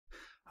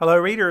Hello,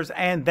 readers,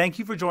 and thank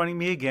you for joining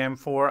me again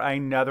for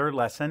another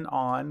lesson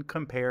on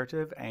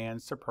comparative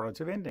and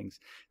superlative endings.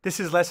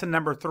 This is lesson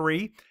number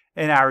 3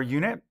 in our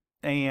unit,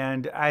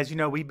 and as you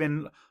know, we've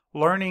been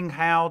learning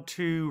how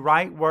to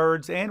write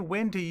words and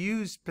when to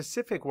use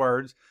specific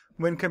words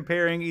when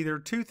comparing either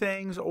two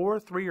things or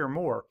three or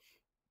more,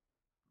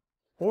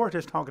 or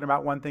just talking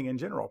about one thing in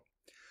general.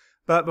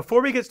 But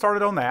before we get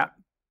started on that,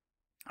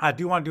 I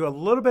do want to do a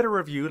little bit of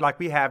review like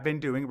we have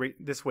been doing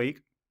this week.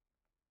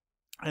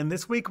 And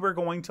this week we're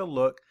going to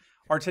look,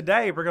 or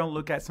today we're going to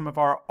look at some of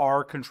our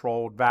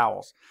R-controlled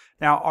vowels.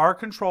 Now,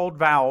 R-controlled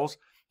vowels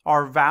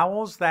are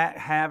vowels that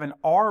have an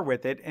R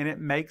with it and it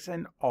makes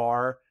an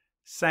R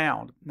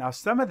sound. Now,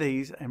 some of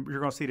these, and you're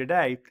going to see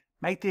today,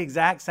 make the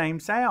exact same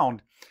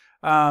sound.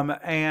 We're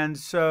going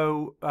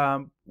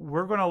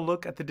to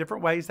look at the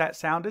different ways that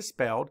sound is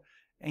spelled,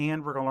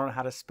 and we're going to learn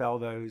how to spell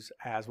those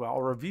as well,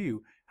 or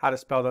review how to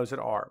spell those at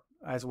R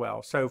as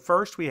well. So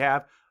first we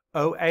have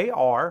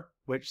O-A-R,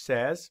 which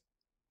says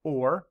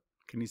or.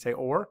 Can you say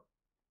or?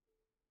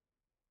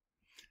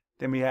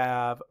 Then we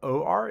have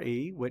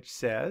O-R-E, which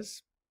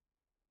says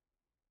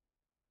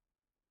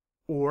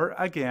or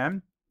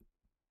again.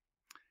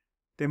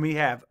 Then we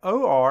have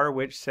O-R,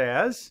 which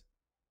says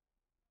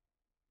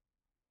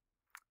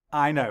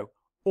I know.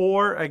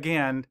 Or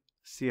again,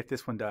 see if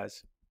this one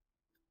does.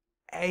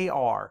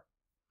 A-R.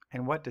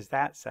 And what does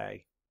that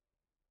say?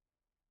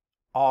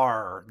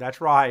 R. That's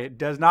right. It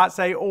does not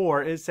say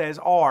or, it says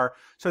R.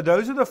 So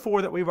those are the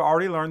 4 that we've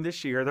already learned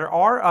this year. There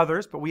are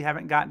others, but we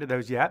haven't gotten to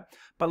those yet.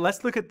 But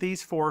let's look at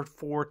these 4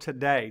 for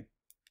today.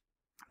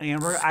 And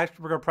we're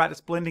going to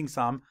practice blending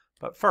some.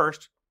 But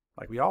first,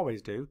 like we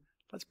always do,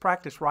 let's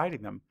practice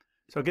writing them.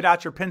 So get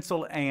out your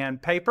pencil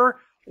and paper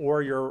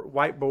or your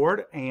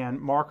whiteboard and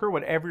marker,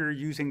 whatever you're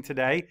using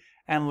today,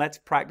 and let's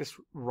practice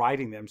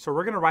writing them. So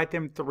we're going to write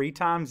them 3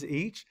 times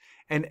each,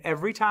 and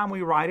every time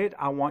we write it,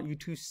 I want you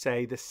to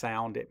say the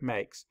sound it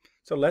makes.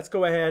 So let's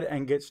go ahead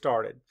and get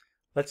started.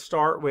 Let's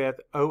start with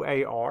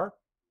O-A-R.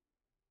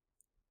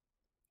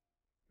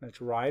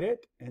 Let's write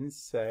it and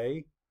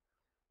say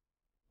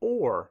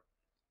or.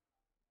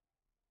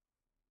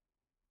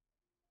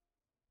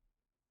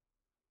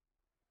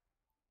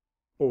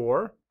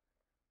 Or.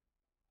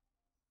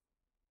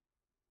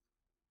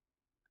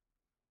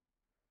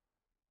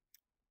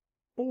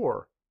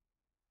 Or.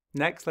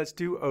 Next, let's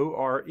do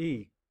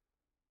O-R-E.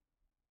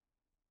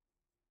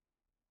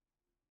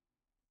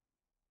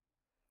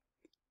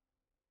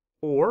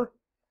 Or.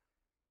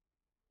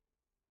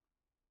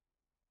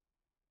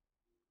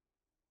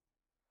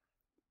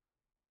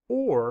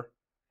 Or.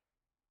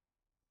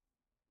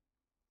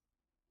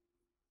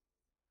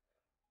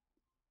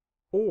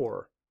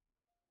 Or.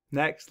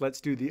 Next,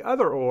 let's do the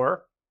other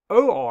or,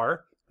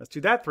 O-R. Let's do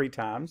that 3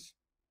 times.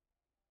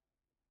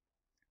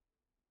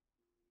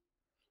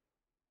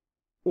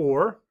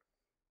 Or.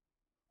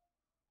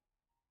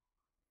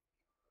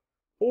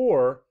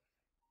 Or.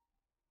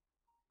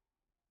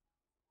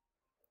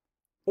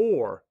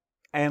 Or.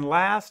 And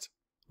last,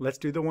 let's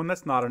do the one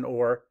that's not an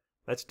or.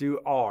 Let's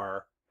do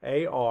R.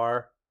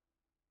 A-R.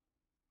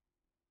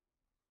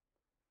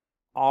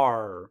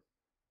 R.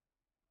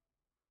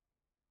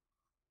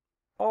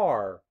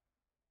 R.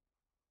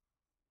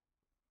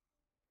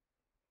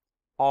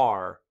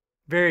 R.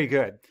 Very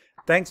good.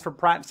 Thanks for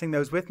practicing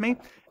those with me.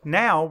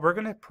 Now we're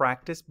going to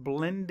practice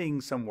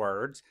blending some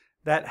words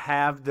that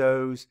have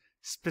those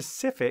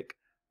specific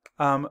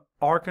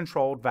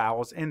R-controlled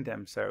vowels in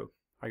them. So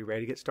are you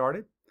ready to get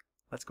started?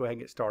 Let's go ahead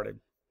and get started.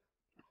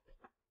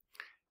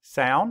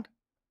 Sound.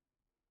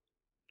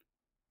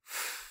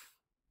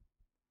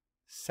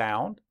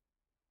 Sound.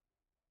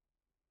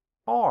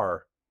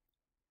 R.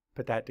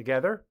 Put that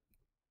together.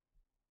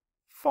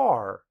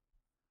 Far.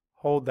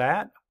 Hold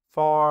that.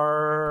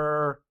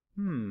 Far.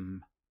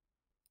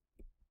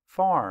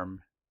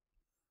 Farm.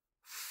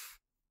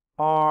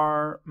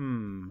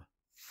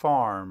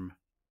 Farm.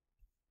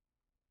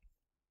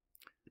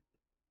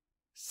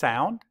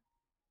 Sound.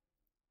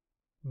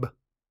 B.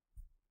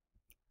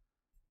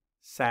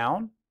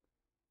 Sound.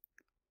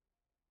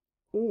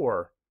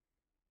 Or.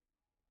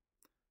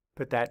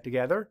 Put that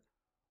together.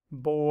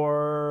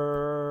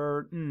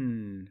 Born.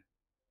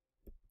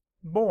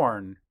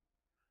 Born.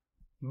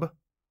 B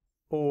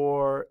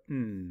or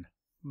n.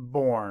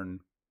 Born.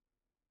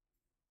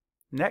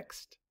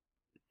 Next.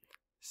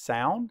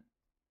 Sound.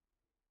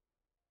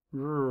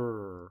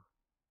 R.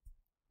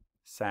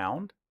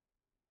 Sound.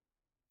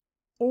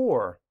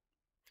 Or.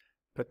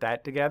 Put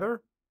that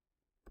together.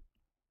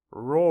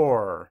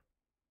 Roar.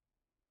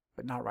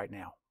 But not right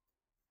now.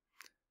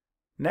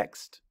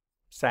 Next.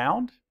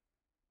 Sound.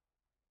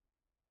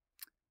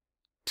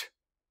 T.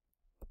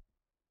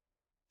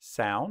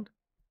 Sound.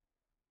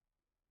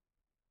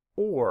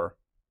 Or.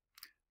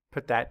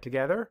 Put that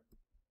together.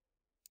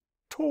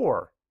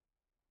 Tor.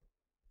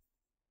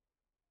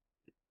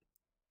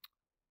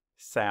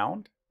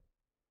 Sound.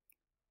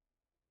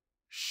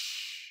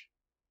 Sh.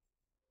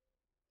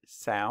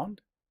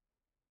 Sound.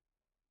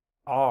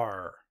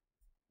 R.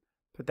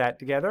 Put that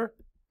together.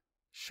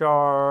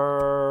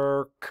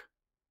 Shark.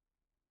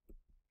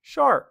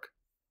 Shark.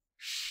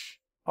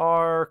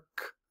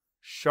 Shark.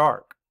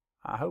 Shark.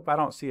 I hope I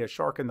don't see a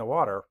shark in the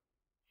water.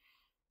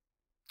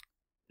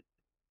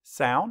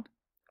 Sound.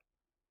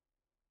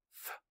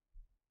 Th.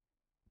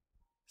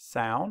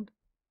 Sound.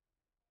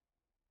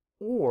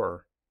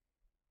 Or.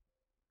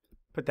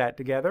 Put that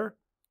together.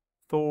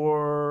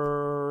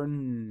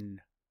 Thorn.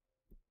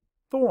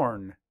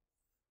 Thorn.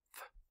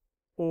 Th.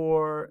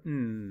 Or.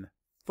 N.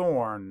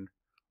 Thorn.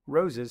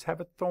 Roses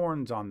have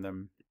thorns on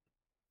them.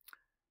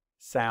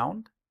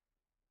 Sound.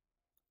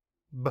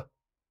 B.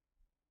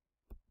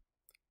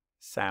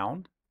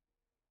 Sound.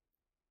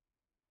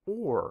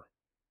 Or.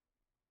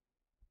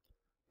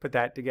 Put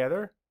that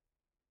together.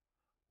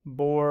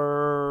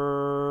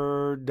 Board.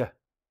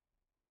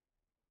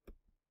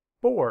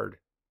 Board.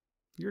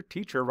 Your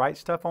teacher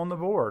writes stuff on the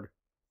board.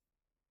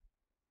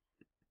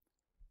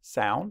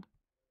 Sound.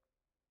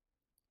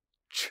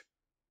 Ch.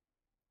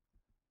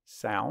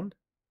 Sound.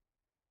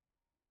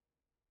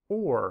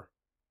 Or.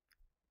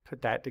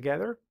 Put that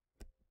together.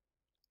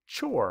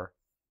 Chore.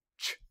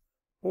 Ch.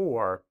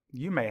 Or.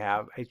 You may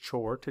have a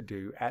chore to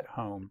do at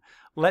home.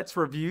 Let's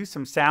review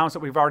some sounds that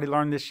we've already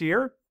learned this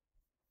year.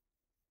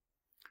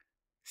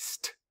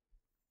 St.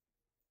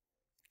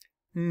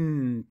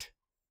 Nt.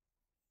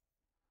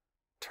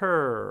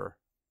 Ter.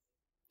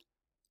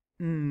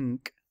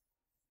 Nk.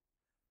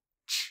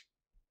 Ch.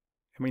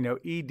 And we know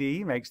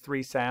ed makes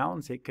 3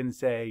 sounds. It can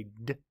say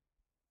d,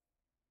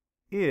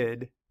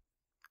 id,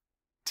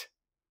 t.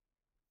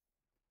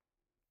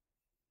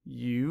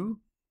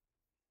 U,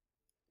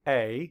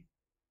 a,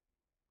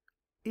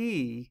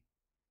 e,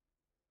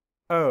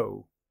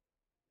 o.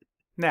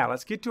 Now,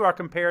 let's get to our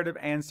comparative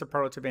and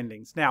superlative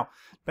endings. Now,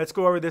 let's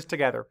go over this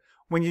together.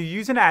 When you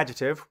use an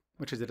adjective,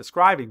 which is a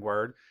describing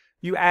word,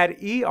 you add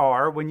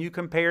er when you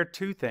compare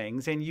 2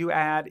 things, and you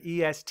add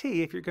est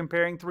if you're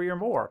comparing 3 or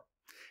more.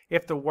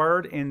 If the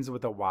word ends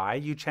with a y,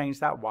 you change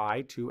that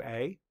y to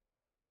a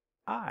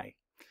I.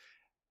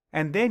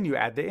 And then you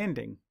add the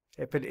ending.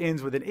 If it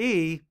ends with an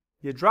e,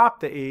 you drop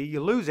the e,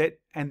 you lose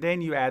it, and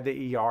then you add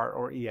the er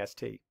or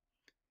est.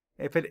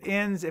 If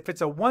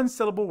it's a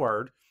 1-syllable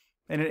word,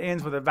 and it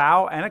ends with a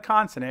vowel and a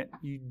consonant,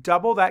 you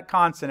double that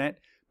consonant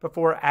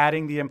before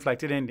adding the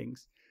inflected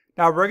endings.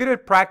 Now, we're going to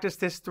practice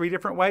this 3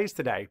 different ways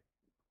today.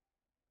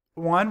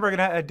 1, we're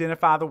going to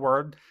identify the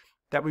word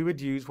that we would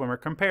use when we're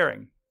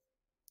comparing.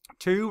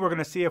 2, we're going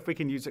to see if we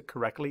can use it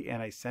correctly in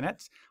a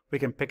sentence. We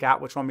can pick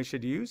out which one we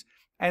should use.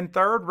 And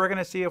 3rd, we're going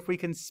to see if we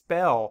can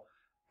spell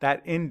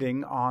that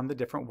ending on the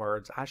different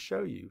words I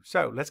show you.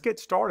 So let's get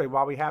started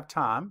while we have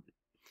time.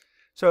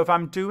 So if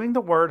I'm doing the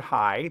word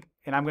high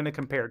and I'm going to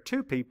compare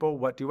 2 people,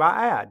 what do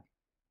I add?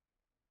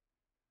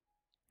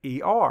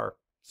 ER.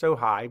 So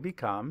high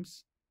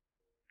becomes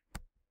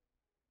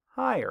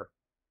higher.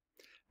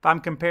 If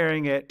I'm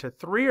comparing it to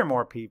 3 or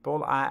more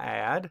people, I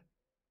add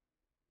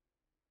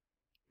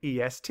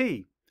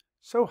EST.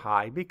 So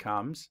high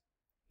becomes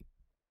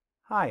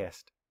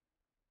highest.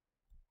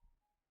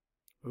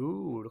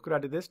 Ooh, look what I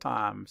did this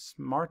time.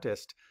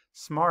 Smartest,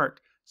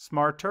 smart,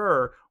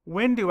 smarter.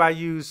 When do I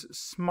use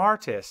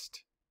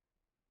smartest?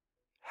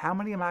 How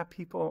many am I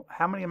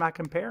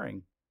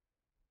comparing?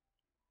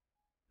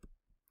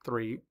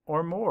 3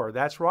 or more.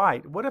 That's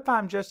right. What if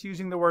I'm just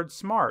using the word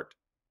smart?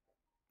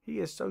 He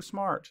is so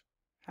smart.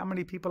 How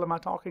many people am I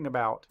talking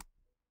about?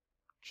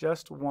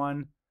 Just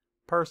 1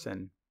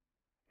 person.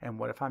 And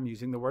what if I'm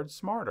using the word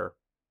smarter?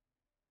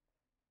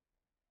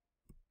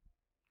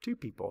 2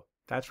 people.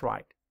 That's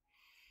right.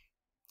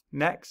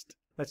 Next,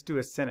 let's do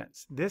a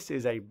sentence. This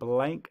is a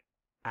blank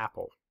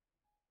apple.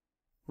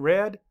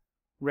 Red,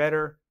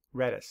 redder,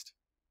 reddest.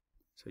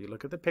 So you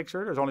look at the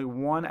picture, there's only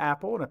 1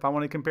 apple, and if I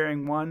want to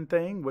comparing 1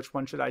 thing, which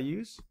one should I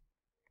use?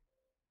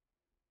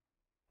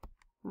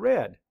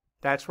 Red.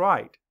 That's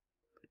right.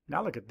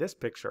 Now look at this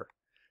picture.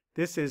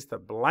 This is the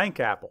blank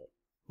apple.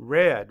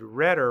 Red,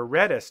 redder,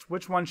 reddest.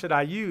 Which one should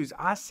I use?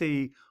 I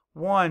see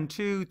 1,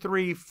 2,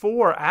 3,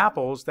 4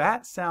 apples.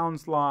 That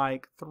sounds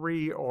like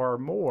 3 or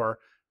more.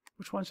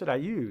 Which one should I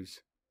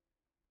use?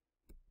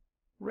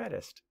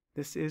 Reddest.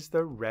 This is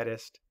the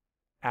reddest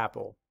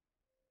apple.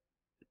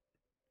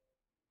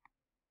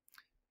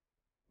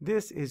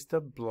 This is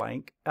the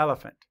blank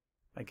elephant.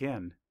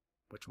 Again,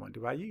 which one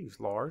do I use?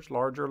 Large,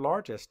 larger,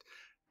 largest.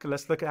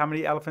 Let's look at how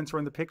many elephants are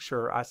in the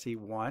picture. I see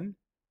 1,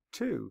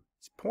 2.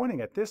 It's pointing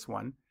at this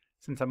one.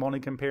 Since I'm only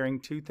comparing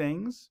 2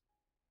 things,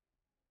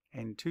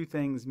 and 2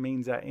 things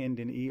means I end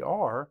in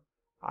ER,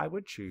 I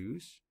would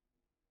choose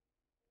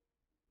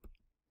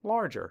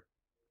larger.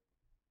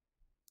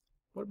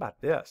 What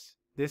about this?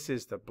 This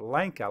is the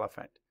blank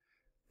elephant.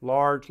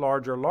 Large,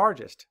 larger,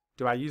 largest.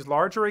 Do I use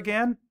larger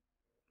again?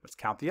 Let's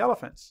count the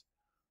elephants.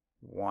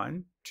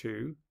 1,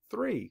 2,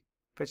 3.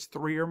 If it's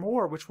 3 or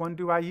more, which one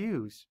do I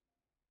use?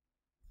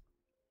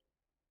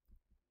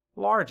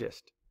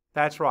 Largest.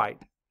 That's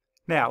right.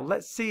 Now,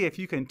 let's see if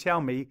you can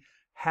tell me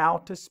how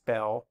to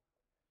spell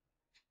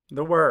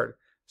the word.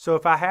 So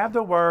if I have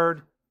the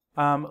word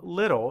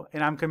little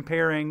and I'm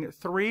comparing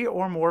 3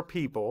 or more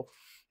people,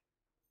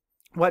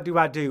 what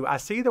do? I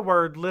see the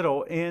word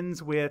little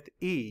ends with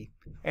E.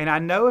 And I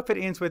know if it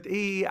ends with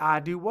E, I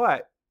do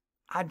what?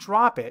 I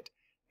drop it.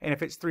 And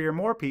if it's three or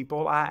more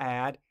people, I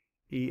add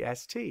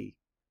EST.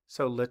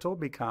 So little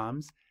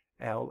becomes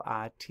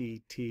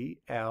LITTLEST,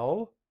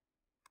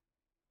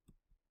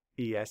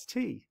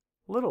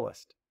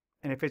 littlest.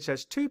 And if it's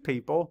just two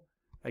people,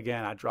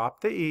 again, I drop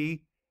the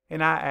E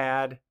and I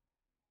add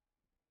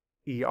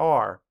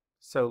ER.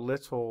 So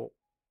little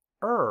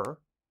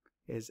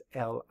is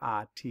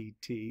LITTLER.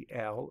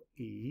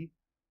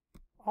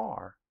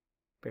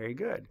 Very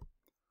good.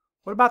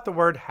 What about the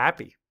word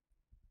happy?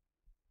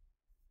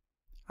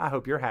 I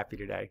hope you're happy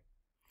today.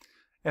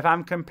 If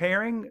I'm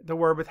comparing the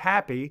word with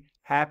happy,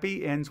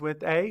 happy ends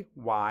with a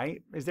Y.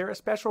 Is there a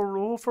special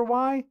rule for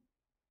Y?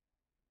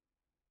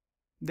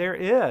 There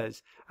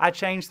is. I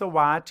change the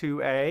Y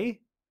to a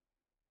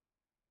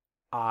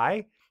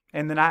I,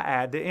 and then I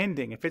add the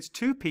ending. If it's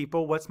two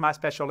people, what's my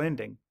special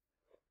ending?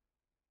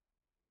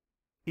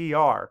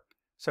 ER.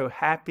 So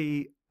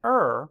happier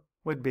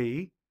would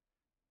be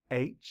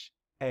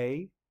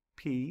HAPPIER.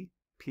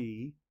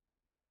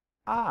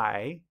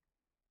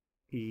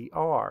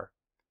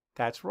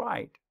 That's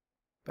right.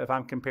 But if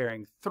I'm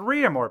comparing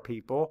three or more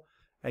people,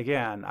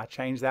 again, I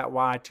change that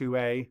Y to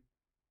a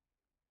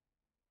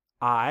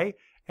I.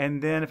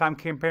 And then if I'm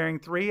comparing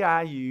three,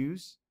 I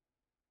use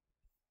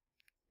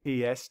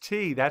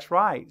EST. That's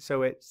right.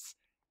 So it's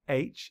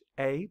HAPPIEST.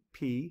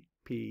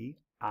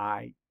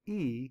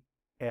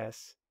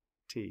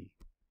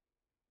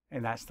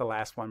 And that's the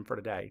last one for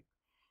today.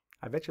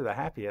 I bet you're the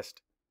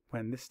happiest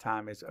when this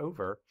time is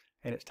over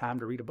and it's time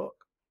to read a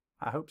book.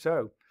 I hope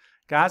so.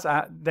 Guys,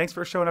 thanks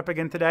for showing up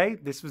again today.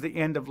 This was the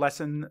end of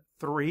lesson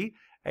 3,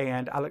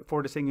 and I look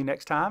forward to seeing you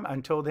next time.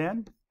 Until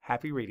then,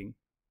 happy reading.